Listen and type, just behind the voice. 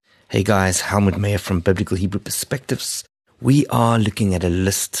Hey guys, Helmut Meijer from Biblical Hebrew Perspectives. We are looking at a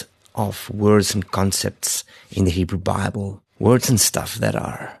list of words and concepts in the Hebrew Bible, words and stuff that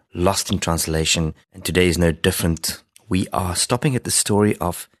are lost in translation, and today is no different. We are stopping at the story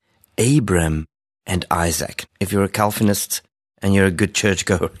of Abram and Isaac. If you're a Calvinist and you're a good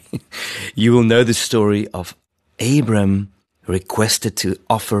churchgoer, you will know the story of Abram requested to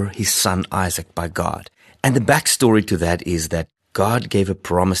offer his son Isaac by God. And the backstory to that is that God gave a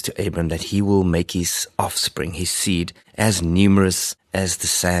promise to Abram that he will make his offspring, his seed, as numerous as the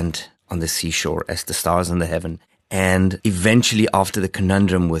sand on the seashore, as the stars in the heaven. And eventually, after the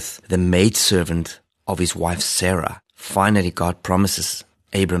conundrum with the maidservant of his wife Sarah, finally God promises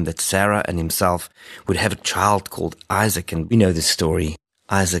Abram that Sarah and himself would have a child called Isaac. And we know the story.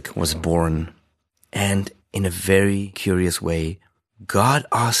 Isaac was born. And in a very curious way, God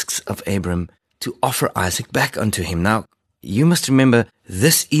asks of Abram to offer Isaac back unto him. Now, you must remember,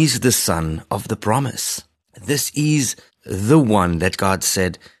 this is the son of the promise. This is the one that God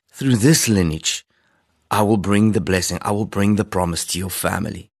said, through this lineage, I will bring the blessing, I will bring the promise to your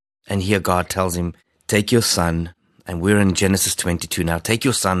family. And here God tells him, take your son, and we're in Genesis 22 now, take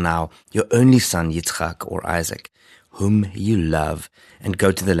your son now, your only son, Yitzchak or Isaac, whom you love, and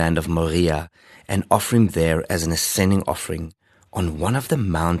go to the land of Moriah, and offer him there as an ascending offering on one of the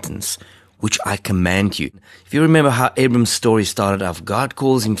mountains which I command you. If you remember how Abram's story started off, God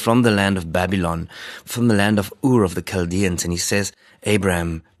calls him from the land of Babylon, from the land of Ur of the Chaldeans, and he says,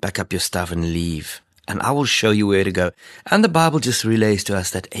 Abram, pack up your stuff and leave, and I will show you where to go. And the Bible just relays to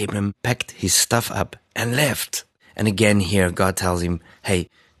us that Abram packed his stuff up and left. And again here, God tells him, hey,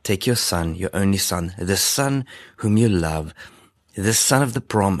 take your son, your only son, the son whom you love, the son of the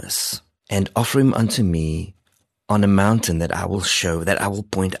promise, and offer him unto me on a mountain that I will show, that I will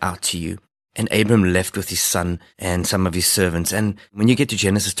point out to you. And Abram left with his son and some of his servants. And when you get to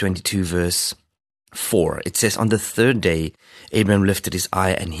Genesis 22 verse 4, it says, on the third day, Abram lifted his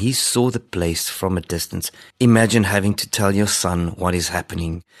eye and he saw the place from a distance. Imagine having to tell your son what is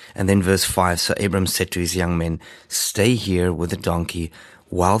happening. And then verse 5, so Abram said to his young men, stay here with the donkey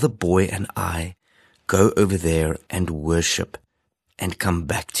while the boy and I go over there and worship and come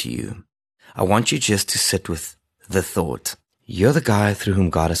back to you. I want you just to sit with the thought, you're the guy through whom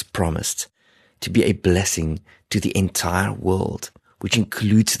God has promised to be a blessing to the entire world, which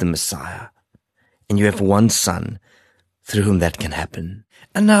includes the Messiah. And you have one son through whom that can happen.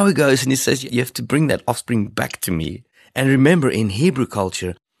 And now he goes and he says, you have to bring that offspring back to me. And remember, in Hebrew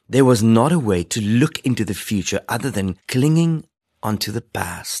culture, there was not a way to look into the future other than clinging onto the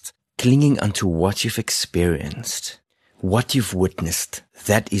past, clinging onto what you've experienced, what you've witnessed.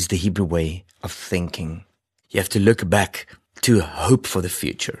 That is the Hebrew way of thinking. You have to look back to hope for the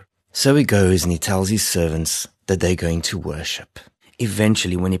future. So he goes and he tells his servants that they're going to worship.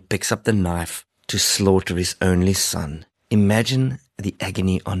 Eventually, when he picks up the knife to slaughter his only son, imagine the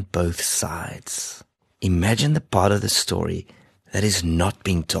agony on both sides. Imagine the part of the story that is not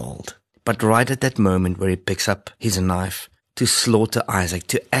being told. But right at that moment where he picks up his knife to slaughter Isaac,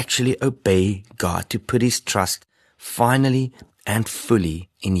 to actually obey God, to put his trust finally and fully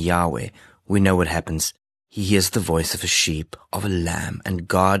in Yahweh, we know what happens. He hears the voice of a sheep, of a lamb, and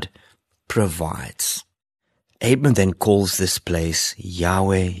God provides. Abram then calls this place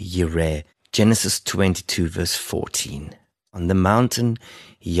Yahweh Yireh, Genesis 22 verse 14. On the mountain,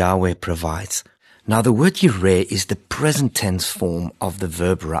 Yahweh provides. Now the word Yireh is the present tense form of the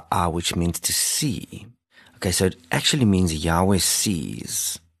verb ra'ah, which means to see. Okay, so it actually means Yahweh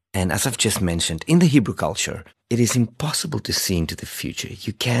sees. And as I've just mentioned, in the Hebrew culture, it is impossible to see into the future.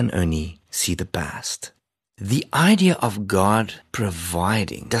 You can only see the past. The idea of God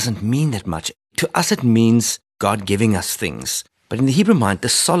providing doesn't mean that much. To us, it means God giving us things. But in the Hebrew mind, the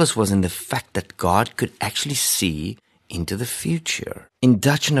solace was in the fact that God could actually see into the future. In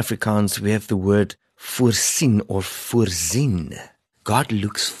Dutch and Afrikaans, we have the word voorsien or voorzien. God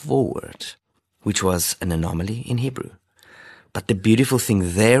looks forward, which was an anomaly in Hebrew. But the beautiful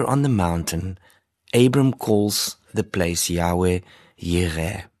thing there on the mountain, Abram calls the place Yahweh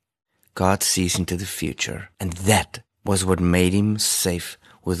Yireh. God sees into the future. And that was what made him safe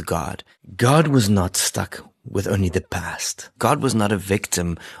with God. God was not stuck with only the past. God was not a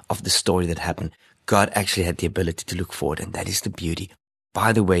victim of the story that happened. God actually had the ability to look forward, and that is the beauty.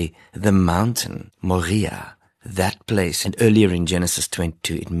 By the way, the mountain, Moriah, that place, and earlier in Genesis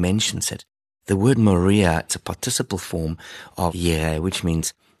 22, it mentions it. The word Moriah is a participle form of Yireh, which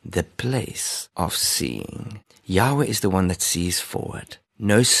means the place of seeing. Yahweh is the one that sees forward.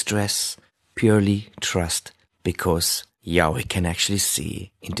 No stress, purely trust, because Yahweh can actually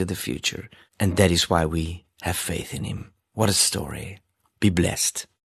see into the future. And that is why we have faith in him. What a story. Be blessed.